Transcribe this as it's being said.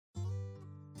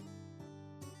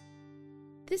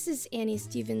This is Annie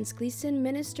Stevens Gleason,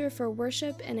 Minister for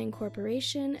Worship and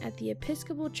Incorporation at the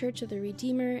Episcopal Church of the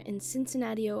Redeemer in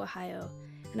Cincinnati, Ohio,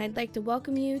 and I'd like to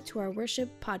welcome you to our worship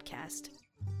podcast.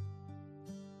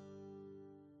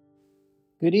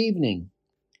 Good evening.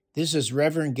 This is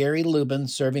Reverend Gary Lubin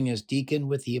serving as deacon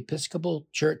with the Episcopal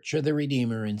Church of the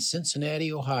Redeemer in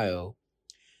Cincinnati, Ohio.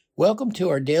 Welcome to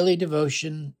our daily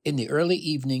devotion in the early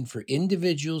evening for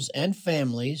individuals and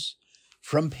families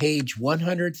from page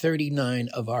 139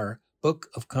 of our Book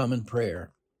of Common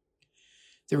Prayer.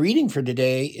 The reading for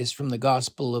today is from the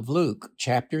Gospel of Luke,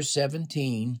 chapter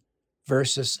 17,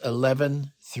 verses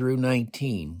 11 through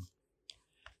 19.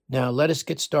 Now let us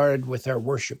get started with our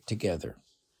worship together.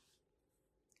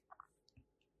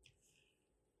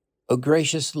 O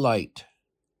gracious light,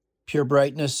 pure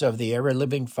brightness of the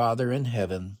ever-living Father in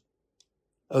heaven,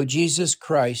 O Jesus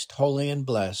Christ, holy and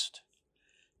blessed,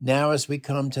 now as we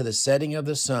come to the setting of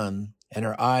the sun and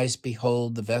our eyes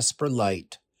behold the vesper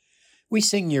light, we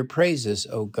sing your praises,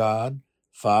 O God,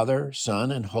 Father,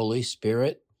 Son, and Holy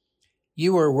Spirit.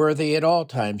 You are worthy at all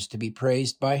times to be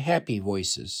praised by happy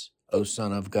voices, O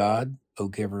Son of God, O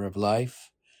Giver of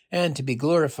life, and to be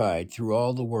glorified through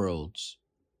all the worlds.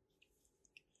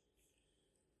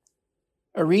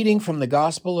 A reading from the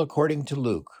Gospel according to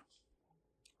Luke.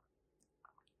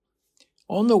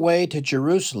 On the way to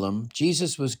Jerusalem,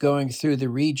 Jesus was going through the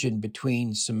region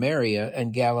between Samaria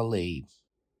and Galilee.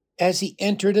 As he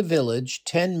entered a village,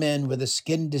 10 men with a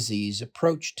skin disease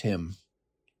approached him.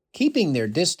 Keeping their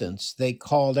distance, they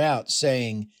called out,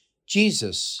 saying,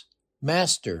 "Jesus,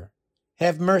 Master,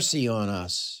 have mercy on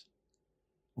us."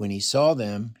 When he saw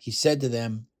them, he said to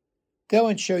them, "Go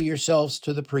and show yourselves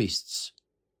to the priests."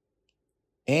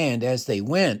 And as they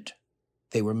went,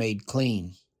 they were made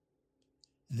clean.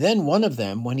 Then one of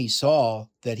them, when he saw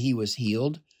that he was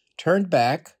healed, turned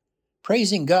back,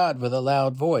 praising God with a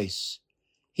loud voice.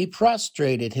 He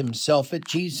prostrated himself at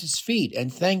Jesus' feet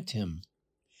and thanked him.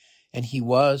 And he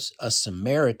was a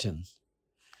Samaritan.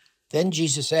 Then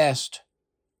Jesus asked,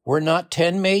 "Were not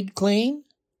 10 made clean?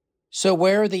 So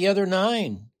where are the other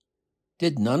 9?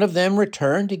 Did none of them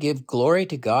return to give glory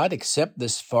to God except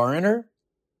this foreigner?"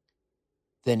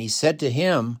 Then he said to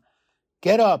him,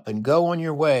 "Get up and go on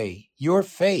your way. Your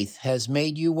faith has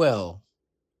made you well."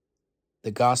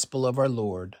 The Gospel of our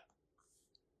Lord.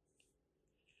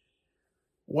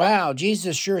 Wow,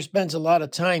 Jesus sure spends a lot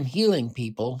of time healing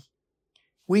people.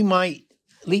 We might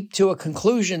leap to a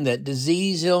conclusion that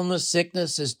disease, illness,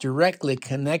 sickness is directly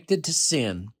connected to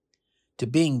sin, to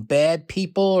being bad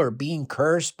people or being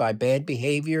cursed by bad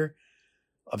behavior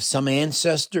of some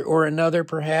ancestor or another,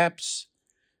 perhaps.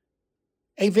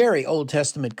 A very Old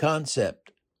Testament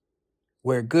concept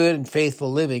where good and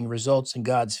faithful living results in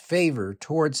God's favor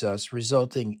towards us,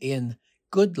 resulting in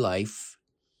good life,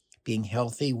 being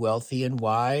healthy, wealthy, and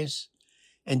wise,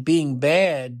 and being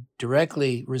bad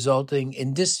directly resulting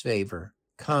in disfavor,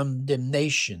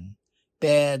 condemnation,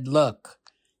 bad luck,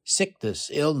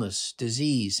 sickness, illness,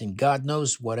 disease, and God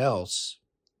knows what else.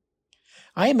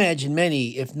 I imagine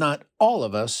many, if not all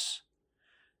of us,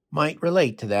 might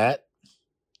relate to that.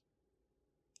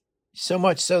 So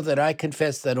much so that I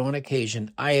confess that on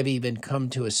occasion I have even come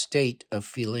to a state of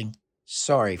feeling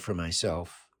sorry for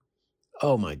myself.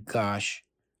 Oh my gosh.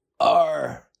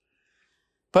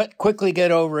 But quickly get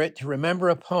over it to remember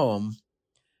a poem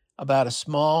about a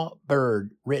small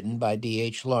bird written by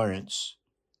D.H. Lawrence.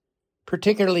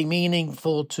 Particularly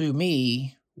meaningful to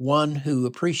me, one who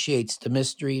appreciates the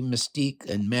mystery, mystique,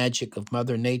 and magic of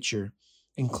Mother Nature,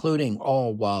 including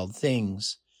all wild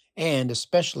things, and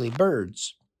especially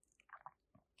birds.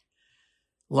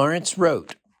 Lawrence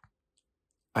wrote,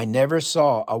 "I never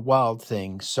saw a wild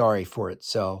thing sorry for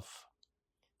itself.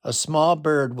 A small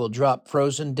bird will drop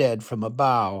frozen dead from a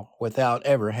bough without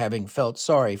ever having felt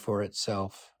sorry for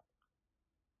itself."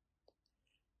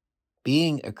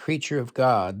 Being a creature of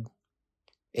God,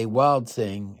 a wild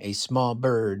thing, a small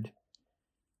bird,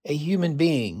 a human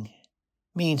being,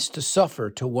 means to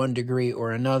suffer to one degree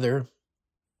or another.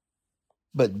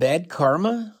 But bad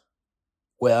karma?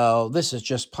 Well, this is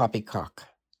just poppycock.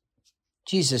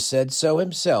 Jesus said so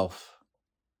himself.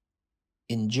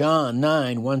 In John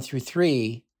 9,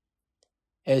 1-3,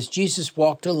 as Jesus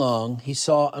walked along, he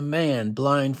saw a man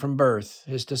blind from birth.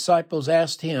 His disciples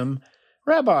asked him,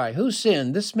 "Rabbi, who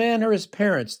sinned, this man or his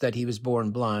parents, that he was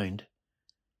born blind?"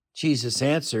 Jesus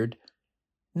answered,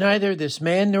 "Neither this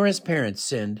man nor his parents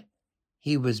sinned.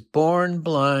 He was born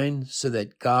blind so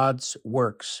that God's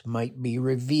works might be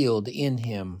revealed in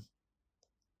him."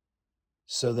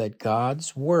 So that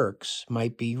God's works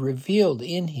might be revealed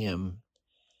in him.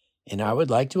 And I would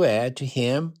like to add to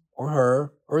him or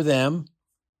her or them,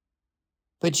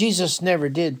 But Jesus never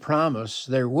did promise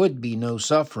there would be no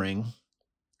suffering.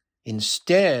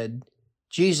 Instead,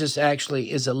 Jesus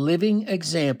actually is a living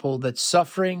example that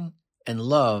suffering and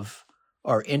love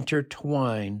are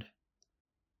intertwined.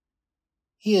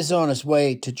 He is on his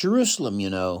way to Jerusalem,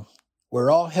 where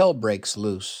all hell breaks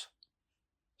loose.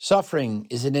 Suffering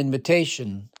is an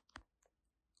invitation,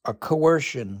 a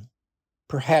coercion,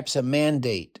 perhaps a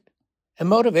mandate, a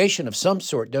motivation of some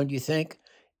sort, don't you think?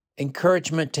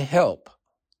 Encouragement to help,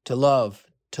 to love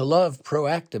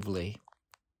proactively.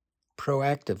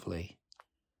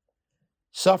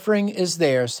 Suffering is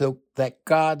there so that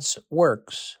God's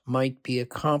works might be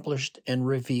accomplished and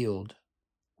revealed.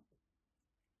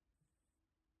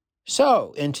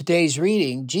 So, in today's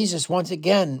reading, Jesus once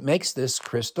again makes this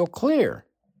crystal clear,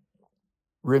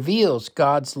 reveals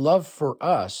God's love for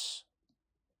us.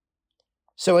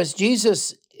 So as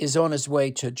Jesus is on his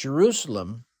way to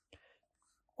Jerusalem,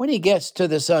 when he gets to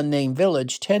this unnamed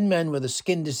village, 10 men with a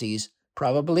skin disease,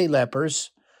 probably lepers,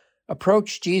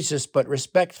 approach Jesus but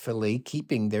respectfully,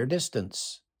 keeping their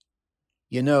distance.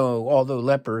 Although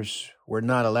lepers were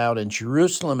not allowed in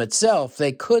Jerusalem itself,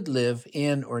 they could live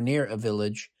in or near a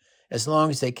village as long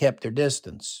as they kept their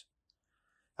distance.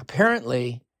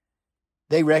 Apparently,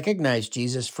 they recognized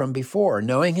Jesus from before,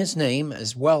 knowing his name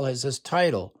as well as his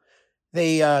title.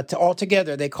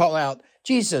 Altogether, they call out,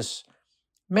 "Jesus,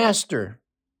 Master,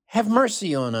 have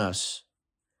mercy on us."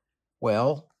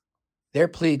 Well, their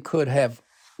plea could have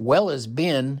well as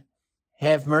been,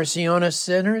 "Have mercy on us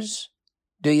sinners,"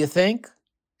 do you think?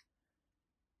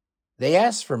 They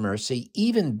ask for mercy,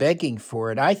 even begging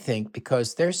for it, I think,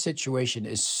 because their situation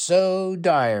is so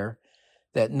dire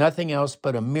that nothing else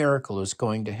but a miracle is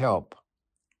going to help.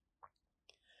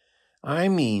 I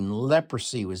mean,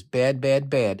 leprosy was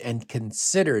bad, and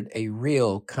considered a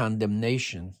real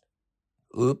condemnation.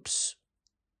 Oops.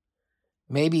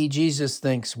 Maybe Jesus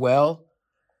thinks, well,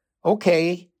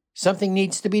 okay, something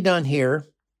needs to be done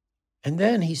here. And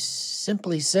then he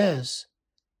simply says,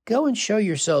 "Go and show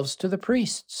yourselves to the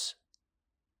priests."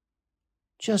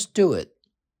 Just do it.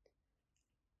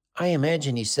 I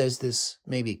imagine he says this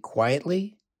maybe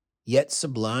quietly, yet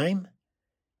sublime,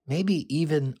 maybe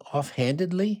even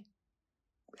offhandedly.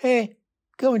 Hey,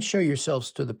 go and show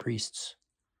yourselves to the priests.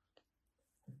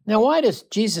 Now, why does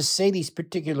Jesus say these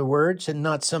particular words and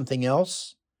not something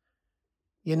else?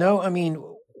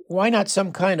 Why not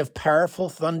some kind of powerful,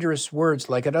 thunderous words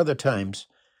like at other times?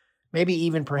 Maybe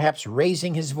even perhaps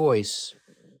raising his voice.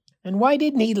 And why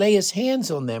didn't he lay his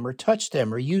hands on them or touch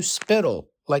them or use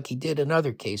spittle like he did in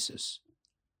other cases?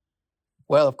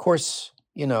 Well, of course,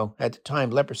 at the time,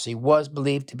 leprosy was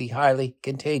believed to be highly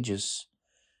contagious.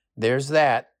 There's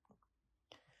that.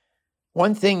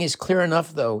 One thing is clear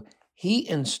enough, though. He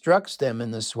instructs them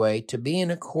in this way to be in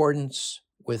accordance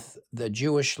with the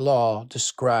Jewish law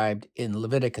described in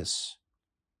Leviticus.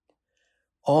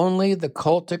 Only the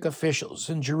cultic officials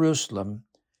in Jerusalem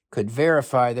could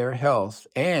verify their health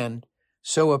and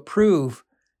so approve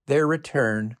their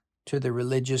return to the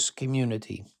religious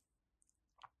community.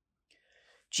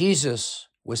 Jesus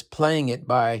was playing it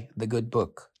by the good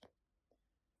book.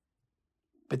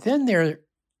 But then there's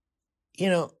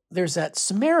that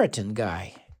Samaritan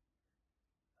guy.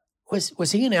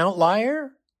 Was he an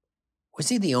outlier? Was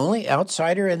he the only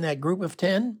outsider in that group of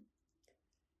 10?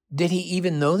 Did he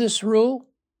even know this rule?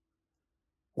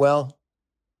 Well,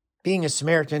 being a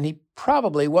Samaritan, he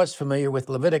probably was familiar with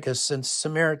Leviticus, since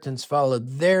Samaritans followed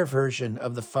their version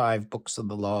of the 5 books of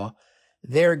the law,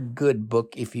 their good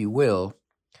book, if you will.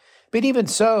 But even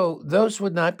so, those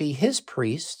would not be his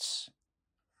priests.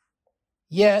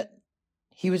 Yet,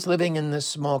 he was living in this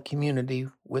small community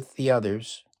with the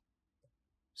others.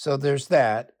 So there's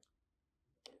that.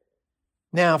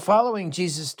 Now, following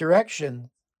Jesus' direction,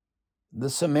 the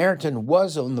Samaritan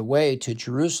was on the way to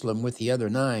Jerusalem with the other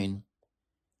 9.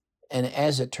 And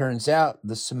as it turns out,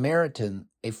 the Samaritan,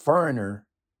 a foreigner,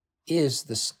 is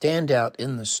the standout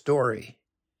in the story.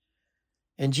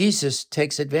 And Jesus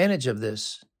takes advantage of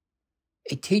this,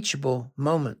 a teachable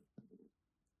moment.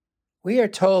 We are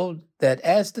told that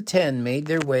as the 10 made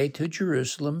their way to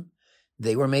Jerusalem,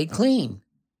 they were made clean.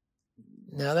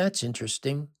 Now that's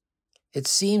interesting. It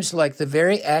seems like the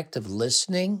very act of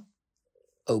listening,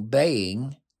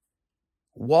 obeying,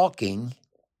 walking,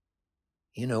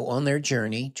 on their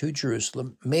journey to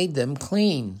Jerusalem, made them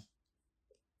clean.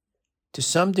 To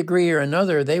some degree or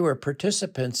another, they were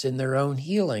participants in their own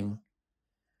healing.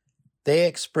 They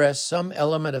expressed some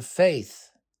element of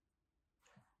faith.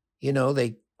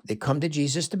 They come to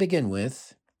Jesus to begin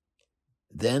with,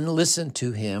 then listen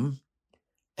to him,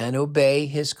 and obey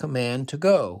his command to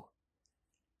go.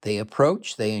 They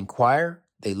approach, they inquire,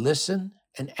 they listen,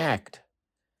 and act.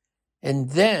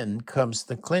 And then comes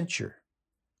the clincher.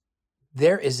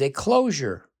 There is a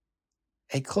closure.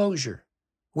 A closure.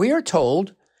 We are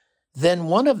told, then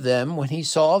one of them, when he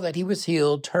saw that he was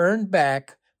healed, turned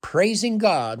back, praising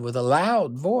God with a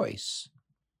loud voice.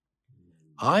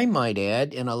 I might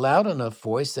add, in a loud enough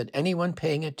voice that anyone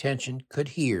paying attention could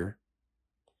hear.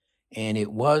 And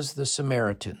it was the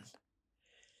Samaritan.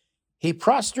 He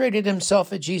prostrated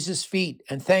himself at Jesus' feet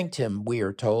and thanked him, we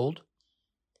are told.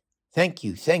 Thank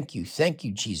you, thank you, thank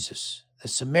you, Jesus. The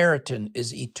Samaritan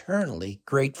is eternally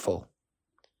grateful.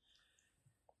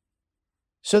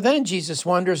 So then Jesus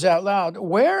wonders out loud,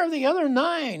 where are the other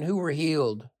 9 who were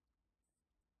healed?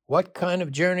 What kind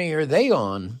of journey are they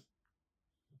on?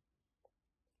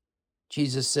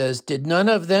 Jesus says, did none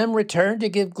of them return to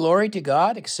give glory to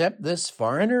God except this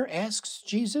foreigner? Asks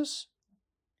Jesus.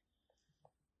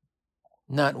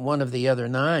 Not one of the other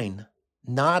 9.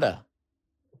 Nada.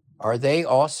 Are they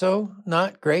also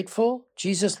not grateful?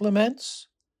 Jesus laments.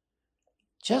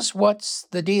 Just what's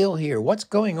the deal here? What's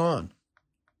going on?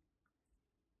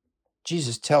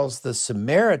 Jesus tells the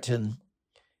Samaritan,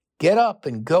 get up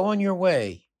and go on your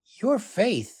way. Your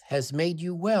faith has made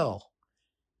you well.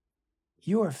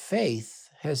 Your faith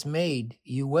has made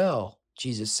you well,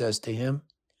 Jesus says to him.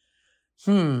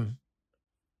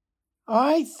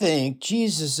 I think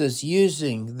Jesus is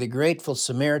using the grateful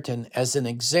Samaritan as an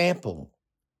example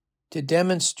to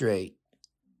demonstrate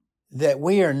that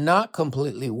we are not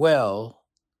completely well,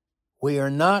 we are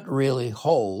not really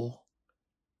whole,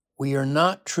 we are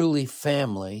not truly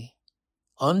family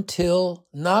until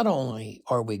not only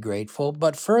are we grateful,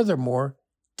 but furthermore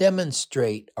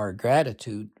demonstrate our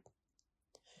gratitude.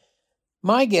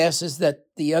 My guess is that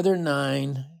the other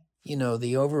 9,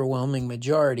 the overwhelming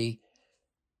majority,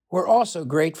 were also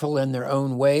grateful in their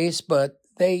own ways, but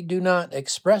they do not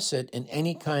express it in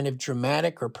any kind of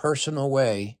dramatic or personal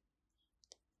way.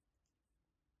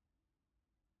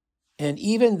 And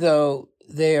even though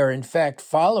they are in fact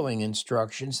following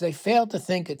instructions, they fail to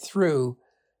think it through,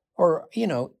 or,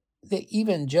 they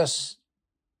even just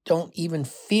don't even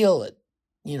feel it.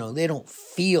 They don't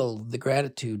feel the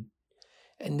gratitude,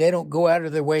 and they don't go out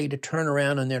of their way to turn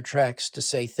around in their tracks to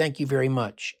say, thank you very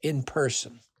much in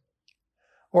person,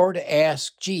 or to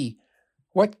ask, gee,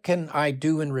 what can I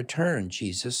do in return,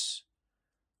 Jesus?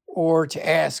 Or to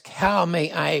ask, how may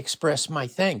I express my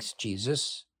thanks,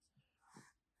 Jesus?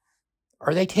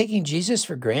 Are they taking Jesus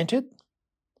for granted?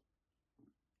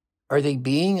 Are they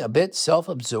being a bit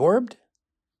self-absorbed?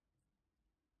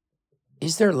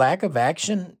 Is their lack of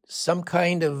action some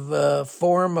kind of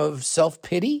form of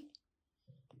self-pity?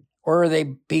 Or are they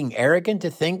being arrogant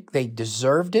to think they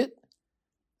deserved it,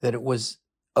 that it was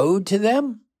owed to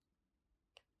them?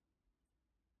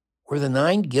 Were the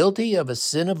 9 guilty of a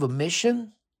sin of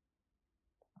omission?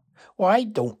 Well, I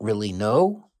don't really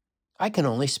know. I can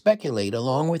only speculate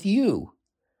along with you.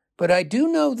 But I do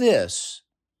know this.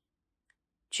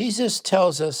 Jesus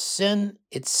tells us sin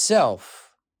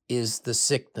itself is the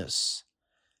sickness.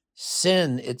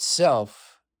 Sin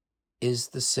itself is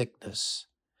the sickness.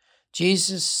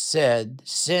 Jesus said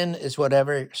sin is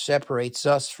whatever separates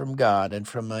us from God and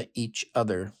from each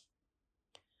other.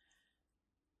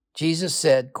 Jesus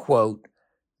said, quote,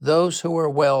 those who are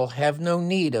well have no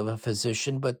need of a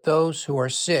physician, but those who are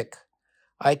sick.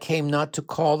 I came not to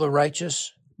call the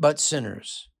righteous, but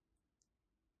sinners.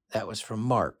 That was from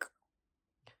Mark.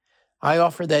 I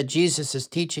offer that Jesus is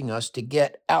teaching us to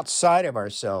get outside of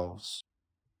ourselves,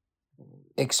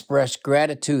 express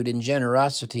gratitude and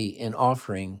generosity in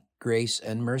offering grace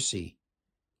and mercy,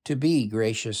 to be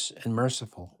gracious and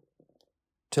merciful,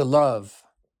 to love,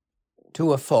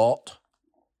 to a fault,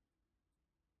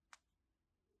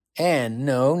 and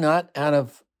no, not out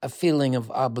of a feeling of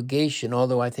obligation,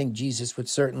 although I think Jesus would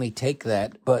certainly take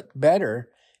that, but better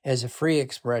as a free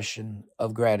expression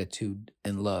of gratitude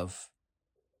and love.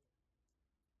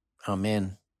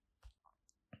 Amen.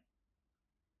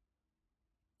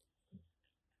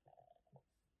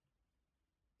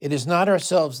 It is not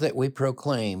ourselves that we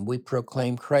proclaim. We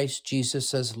proclaim Christ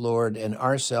Jesus as Lord and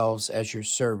ourselves as your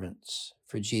servants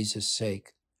for Jesus'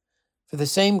 sake. For the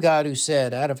same God who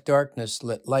said, out of darkness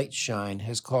let light shine,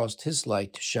 has caused his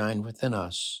light to shine within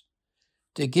us,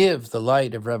 to give the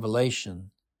light of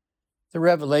revelation, the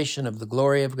revelation of the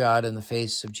glory of God in the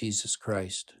face of Jesus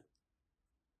Christ.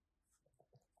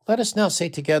 Let us now say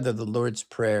together the Lord's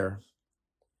Prayer.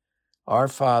 Our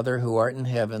Father, who art in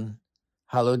heaven,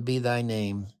 hallowed be thy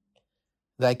name.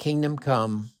 Thy kingdom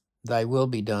come, thy will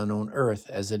be done on earth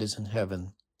as it is in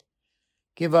heaven.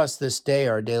 Give us this day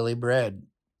our daily bread,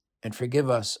 and forgive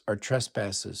us our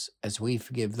trespasses, as we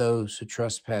forgive those who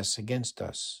trespass against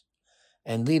us.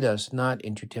 And lead us not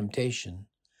into temptation,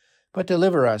 but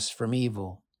deliver us from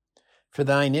evil. For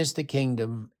thine is the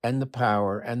kingdom, and the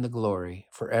power, and the glory,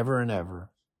 forever and ever.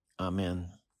 Amen.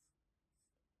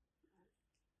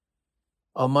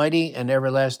 Almighty and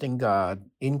everlasting God,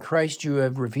 in Christ you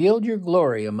have revealed your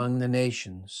glory among the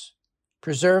nations.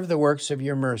 Preserve the works of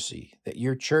your mercy, that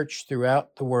your church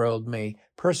throughout the world may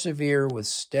persevere with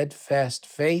steadfast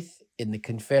faith in the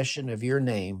confession of your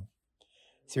name,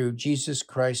 through Jesus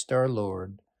Christ our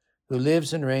Lord, who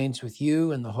lives and reigns with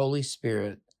you and the Holy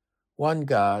Spirit, one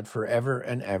God, forever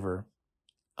and ever.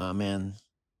 Amen.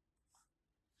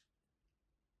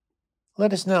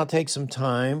 Let us now take some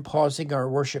time, pausing our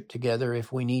worship together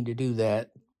if we need to do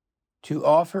that, to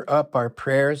offer up our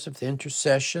prayers of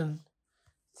intercession,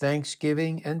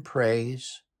 thanksgiving, and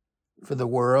praise for the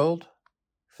world,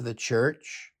 for the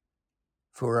church,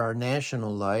 for our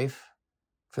national life,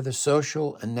 for the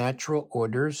social and natural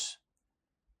orders,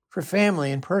 for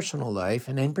family and personal life,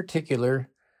 and in particular,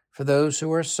 for those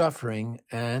who are suffering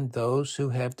and those who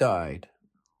have died.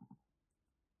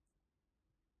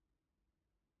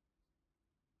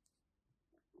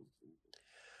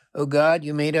 O God,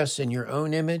 you made us in your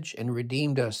own image and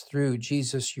redeemed us through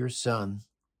Jesus your Son.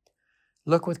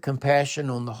 Look with compassion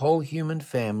on the whole human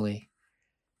family.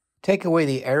 Take away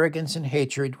the arrogance and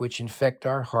hatred which infect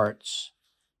our hearts.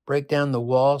 Break down the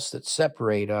walls that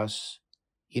separate us.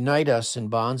 Unite us in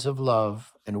bonds of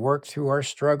love, and work through our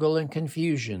struggle and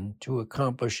confusion to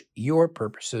accomplish your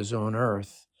purposes on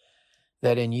earth,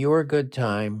 that in your good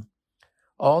time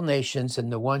all nations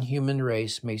and the one human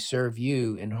race may serve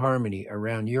you in harmony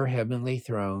around your heavenly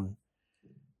throne.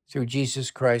 Through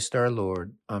Jesus Christ our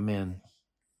Lord. Amen.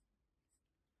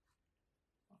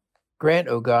 Grant,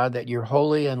 O God, that your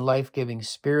holy and life-giving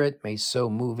Spirit may so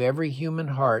move every human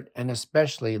heart, and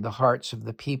especially the hearts of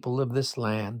the people of this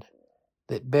land,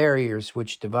 that barriers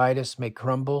which divide us may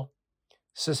crumble,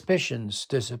 suspicions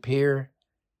disappear,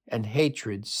 and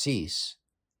hatred cease,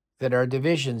 that our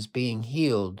divisions being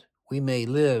healed, we may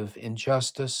live in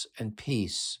justice and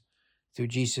peace. Through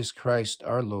Jesus Christ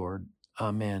our Lord.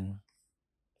 Amen.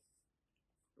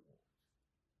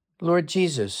 Lord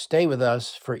Jesus, stay with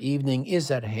us, for evening is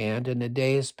at hand and the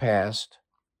day is past.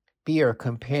 Be our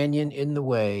companion in the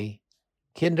way,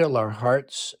 kindle our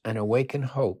hearts and awaken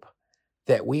hope,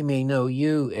 that we may know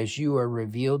you as you are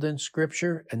revealed in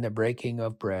Scripture and the breaking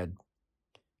of bread.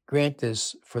 Grant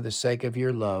this for the sake of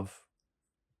your love.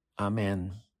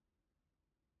 Amen.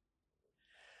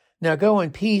 Now go in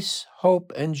peace,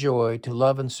 hope, and joy to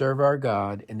love and serve our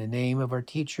God in the name of our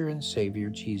teacher and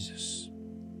Savior, Jesus.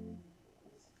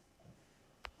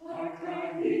 I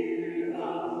can hear the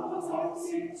harps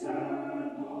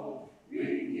eternal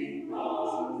ringing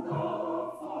on the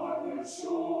farther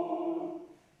shore,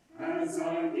 as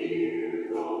I near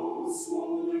those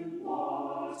swollen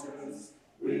waters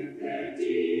with their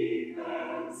deep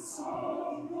and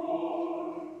solemn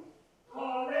roar.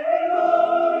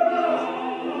 Hallelujah,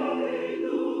 hallelujah,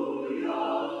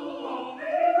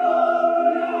 hallelujah,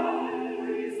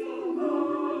 praise the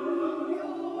Lord.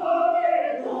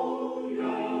 Hallelujah,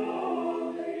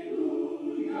 hallelujah,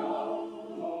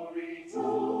 glory to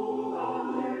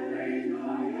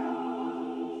Hallelujah.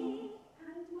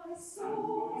 And my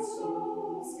soul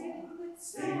stained with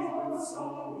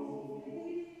sorrow,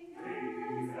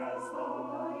 fading as the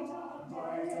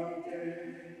light of day,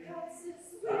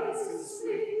 passes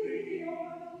sweetly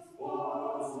o'er the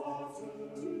water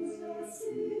to the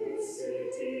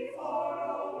city far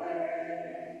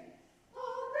away.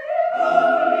 Hallelujah.